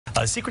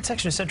A secret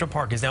section of Central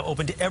Park is now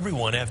open to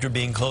everyone after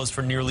being closed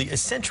for nearly a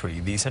century.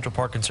 The Central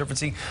Park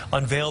Conservancy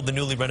unveiled the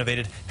newly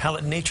renovated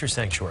Hallett Nature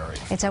Sanctuary.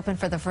 It's open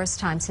for the first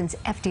time since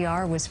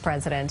FDR was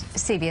president.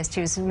 CBS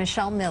 2's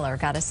Michelle Miller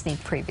got a sneak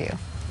preview.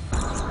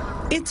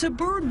 It's a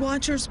bird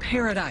watcher's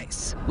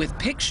paradise with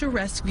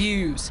picturesque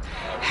views.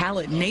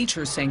 Hallett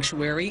Nature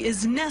Sanctuary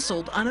is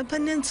nestled on a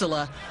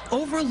peninsula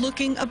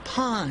overlooking a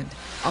pond,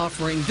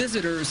 offering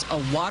visitors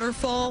a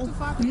waterfall,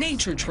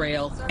 nature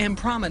trail, and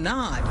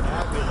promenade.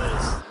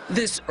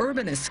 This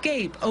urban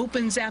escape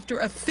opens after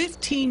a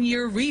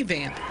 15-year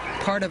revamp,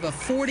 part of a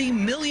 $40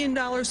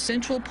 million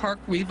Central Park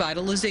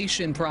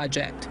revitalization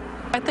project.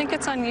 I think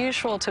it's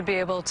unusual to be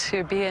able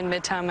to be in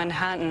Midtown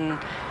Manhattan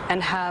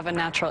and have a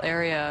natural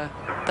area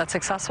that's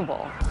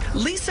accessible.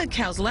 Lisa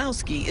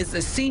Kozlowski is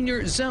the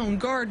senior zone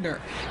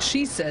gardener.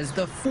 She says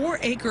the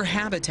 4-acre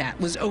habitat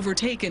was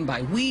overtaken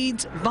by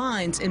weeds,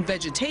 vines, and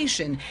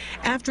vegetation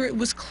after it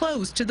was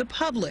closed to the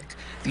public.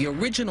 The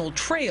original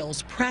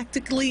trails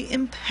practically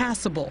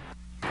impassable.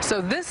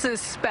 So this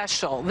is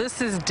special. This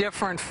is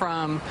different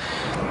from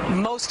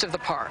most of the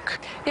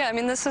park. Yeah, I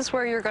mean, this is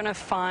where you're going to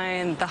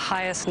find the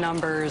highest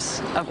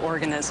numbers of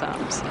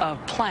organisms,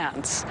 of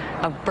plants,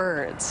 of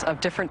birds, of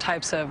different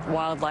types of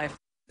wildlife.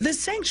 The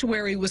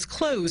sanctuary was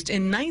closed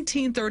in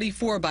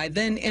 1934 by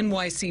then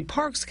NYC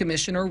Parks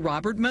Commissioner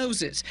Robert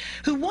Moses,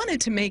 who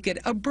wanted to make it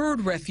a bird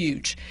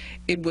refuge.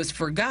 It was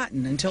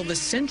forgotten until the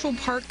Central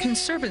Park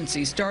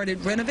Conservancy started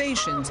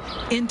renovations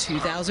in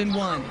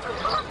 2001.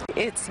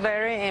 It's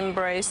very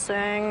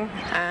embracing,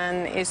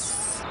 and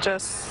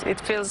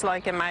it feels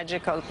like a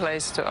magical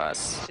place to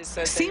us.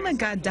 Seema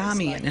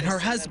Gadamian and her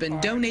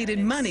husband donated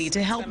money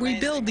to help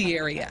rebuild the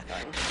area.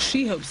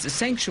 She hopes the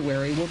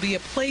sanctuary will be a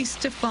place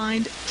to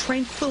find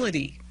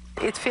tranquility.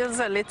 It feels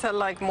a little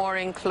like more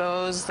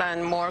enclosed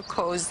and more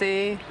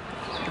cozy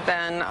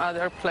than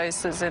other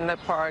places in the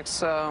park,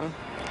 so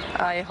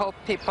I hope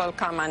people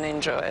come and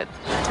enjoy it.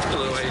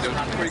 Hello,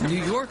 how you doing?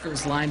 New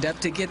Yorkers lined up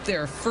to get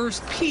their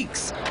first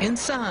peeks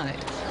inside.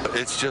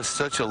 It's just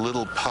such a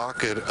little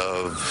pocket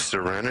of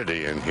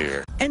serenity in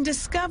here. And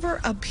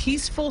discover a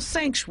peaceful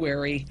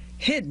sanctuary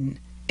hidden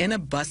in a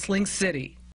bustling city.